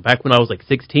 Back when I was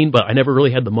 16, but I never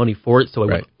really had the money for it, so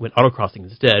I went autocrossing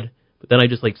instead. But then I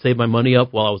just saved my money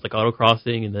up while I was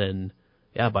autocrossing, and then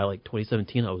by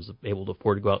 2017 I was able to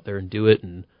afford to go out there and do it.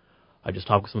 And I just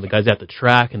talked with some of the guys at the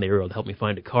track, and they were able to help me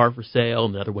find a car for sale,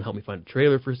 and the other one helped me find a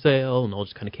trailer for sale, and all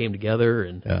just kind of came together.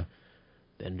 And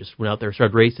then just went out there,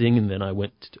 started racing, and then I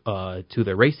went to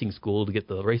the racing school to get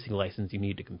the racing license you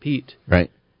need to compete.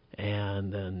 Right.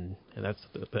 And then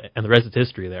the rest is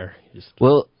history there.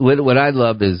 Well, what I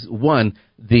love is, one,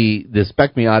 the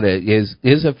Spec Miata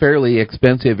is a fairly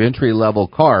expensive entry-level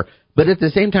car, but at the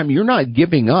same time, you're not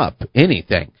giving up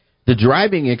anything. The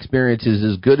driving experience is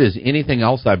as good as anything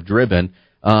else I've driven,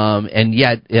 and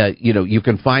yet, you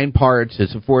can find parts,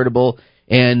 it's affordable,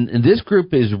 and this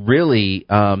group is really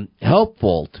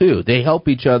helpful, too. They help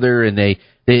each other, and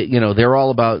they're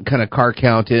all about kind of car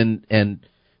count, and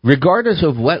regardless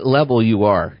of what level you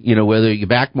are, whether you're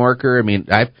back marker, I mean,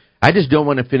 I just don't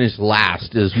want to finish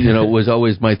last, as was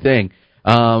always my thing.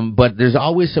 But there's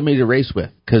always somebody to race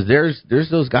with, because there's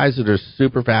those guys that are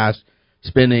super fast,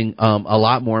 spending a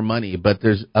lot more money, but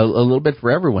there's a little bit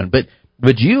for everyone.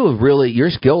 But you have really, your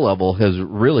skill level has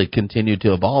really continued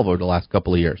to evolve over the last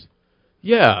couple of years.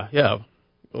 Yeah.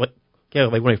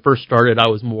 Like when I first started, I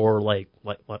was more like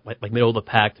middle of the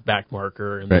pack to back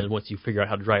marker, and then once you figure out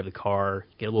how to drive the car,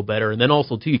 get a little better. And then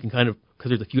also too, you can kind of,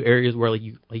 because there's a few areas where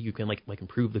you can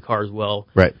improve the car as well.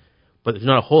 Right. But there's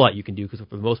not a whole lot you can do, because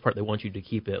for the most part they want you to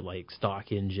keep it like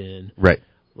stock engine. Right.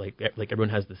 Like everyone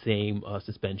has the same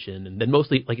suspension, and then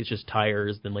mostly it's just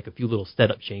tires, then a few little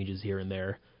setup changes here and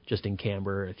there, just in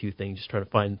camber, a few things, just trying to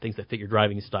find things that fit your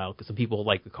driving style, because some people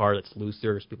like the car that's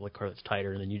looser, some people like a car that's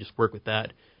tighter, and then you just work with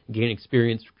that and gain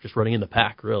experience just running in the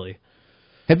pack, really.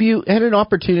 Have you had an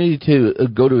opportunity to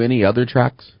go to any other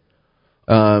tracks?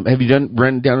 Have you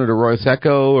run down to Arroyo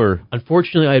Seco, or?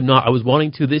 Unfortunately, I have not. I was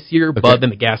wanting to this year, but then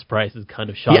the gas prices kind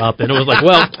of shot up, and it was like,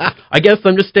 well, I guess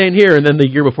I'm just staying here. And then the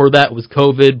year before that was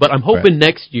COVID, but I'm hoping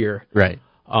next year. Right.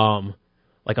 I'm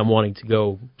wanting to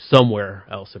go somewhere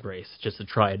else and race just to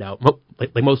try it out.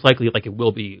 Most likely, it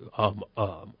will be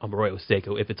Arroyo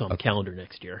Seco if it's on the calendar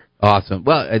next year. Awesome.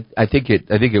 Well, I think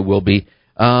it will be.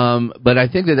 But I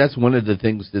think that's one of the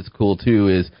things that's cool too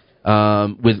is.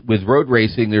 With road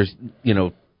racing, there's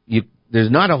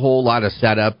not a whole lot of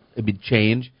setup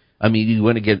change. I mean, you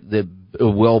want to get a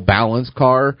well-balanced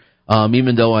car,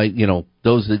 even though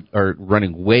those that are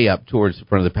running way up towards the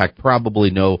front of the pack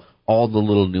probably know all the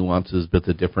little nuances with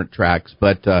the different tracks.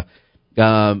 But one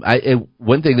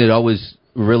thing that always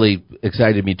really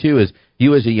excited me too is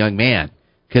you as a young man,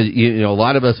 because a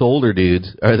lot of us older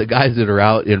dudes are the guys that are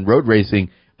out in road racing.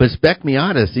 But Spec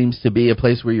Miata seems to be a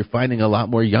place where you're finding a lot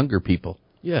more younger people.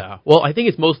 Yeah. Well, I think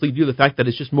it's mostly due to the fact that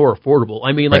it's just more affordable.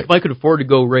 I mean, if I could afford to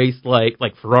go race like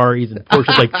Ferraris and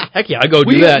Porsches, heck yeah, I'd go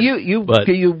do that.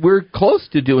 You were close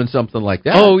to doing something like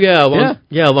that. Oh, yeah.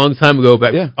 A long time ago,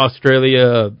 back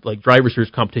Australia, driver series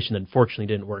competition, unfortunately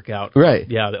didn't work out. Right.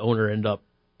 Yeah, the owner ended up,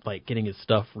 getting his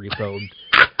stuff repoed.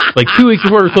 2 weeks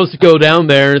before we were supposed to go down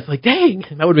there, and it's like, dang,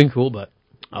 that would have been cool, but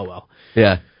oh well.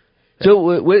 Yeah.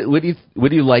 So what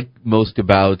do you like most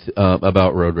about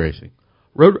road racing?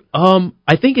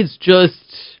 I think it's just,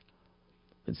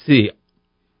 let's see.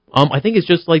 I think it's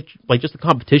just just the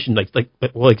competition,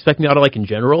 Spec Miata in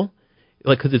general,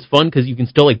 because it's fun because you can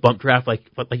still bump draft like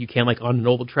you can on an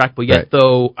oval track, but yet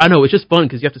though I know it's just fun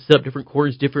because you have to set up different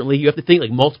corners differently. You have to think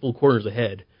multiple corners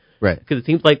ahead. Right. Because it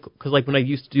seems when I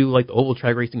used to do the oval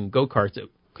track racing and go-karts,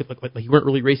 you weren't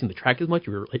really racing the track as much.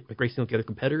 You were racing with the other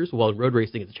competitors. While in road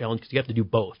racing, it's a challenge because you have to do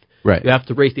both. Right. You have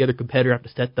to race the other competitor, you have to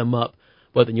set them up,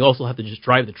 but then you also have to just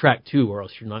drive the track too, or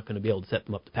else you're not going to be able to set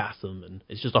them up to pass them. And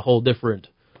it's just a whole different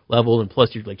level. And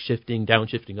plus, you're shifting,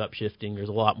 downshifting, upshifting. There's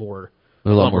a lot more. A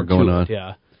lot more going on.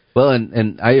 Yeah. Well,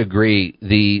 and I agree.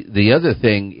 The other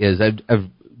thing is I've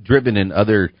driven in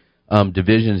other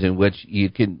divisions in which you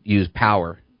can use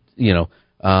power.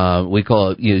 We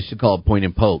call it, you should call it point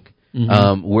and poke.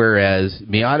 Mm-hmm. Whereas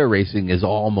Miata racing is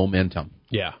all momentum.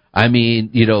 Yeah. I mean,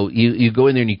 you go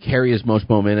in there and you carry as much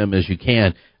momentum as you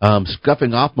can.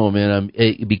 Scuffing off momentum,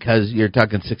 because you're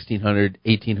talking 1,600,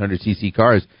 1,800 cc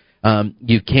cars,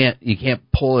 you can't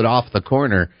pull it off the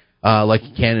corner, like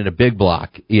you can in a big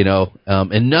block,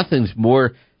 and nothing's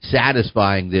more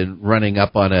satisfying than running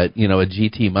up on a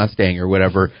GT Mustang or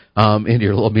whatever, in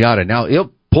your little Miata. Now,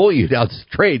 it'll pull you down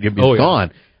straight and be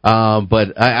gone.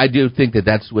 But I do think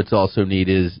that's what's also neat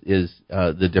is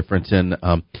the difference in,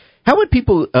 how would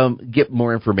people get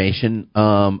more information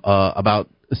about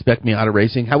Spec Miata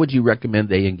racing? How would you recommend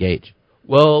they engage?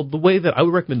 Well, the way that I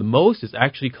would recommend the most is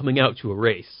actually coming out to a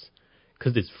race,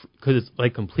 because it's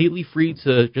completely free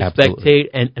to just spectate,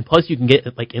 and plus you can get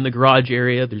in the garage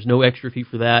area. There's no extra fee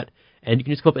for that, and you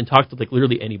can just go up and talk to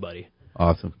literally anybody.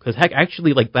 Awesome. Because heck,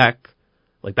 actually back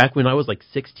when I was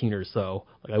 16 or so,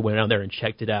 I went out there and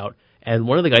checked it out, and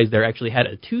one of the guys there actually had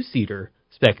a 2-seater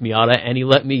Spec Miata, and he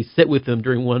let me sit with him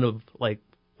during one of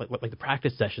the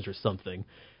practice sessions or something.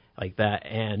 like that.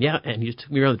 And and he just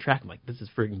took me around the track. I'm like, this is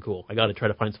freaking cool. I got to try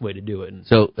to find some way to do it. And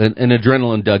so an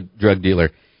adrenaline drug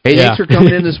dealer. Hey, thanks for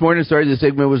coming in this morning. Sorry the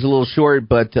segment was a little short,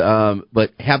 but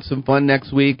have some fun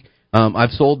next week.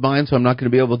 I've sold mine, so I'm not going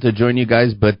to be able to join you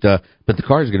guys, but the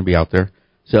car is going to be out there.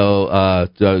 So,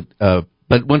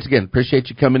 but once again, appreciate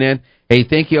you coming in. Hey,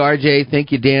 thank you, RJ.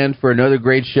 Thank you, Dan, for another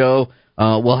great show.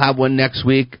 We'll have one next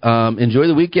week. Enjoy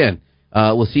the weekend.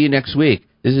 We'll see you next week.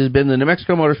 This has been the New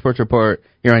Mexico Motorsports Report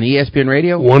here on ESPN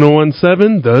Radio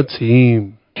 101.7 The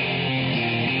Team.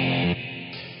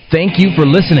 Thank you for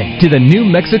listening to the New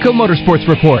Mexico Motorsports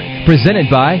Report,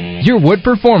 presented by Your Wood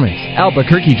Performance,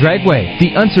 Albuquerque Dragway,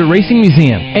 the Unser Racing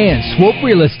Museum, and Swope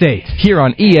Real Estate, here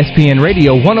on ESPN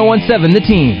Radio 101.7 The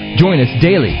Team. Join us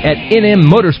daily at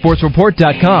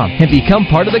nmmotorsportsreport.com and become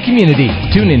part of the community.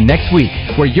 Tune in next week,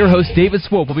 where your host David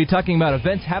Swope will be talking about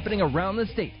events happening around the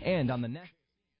state and on the national...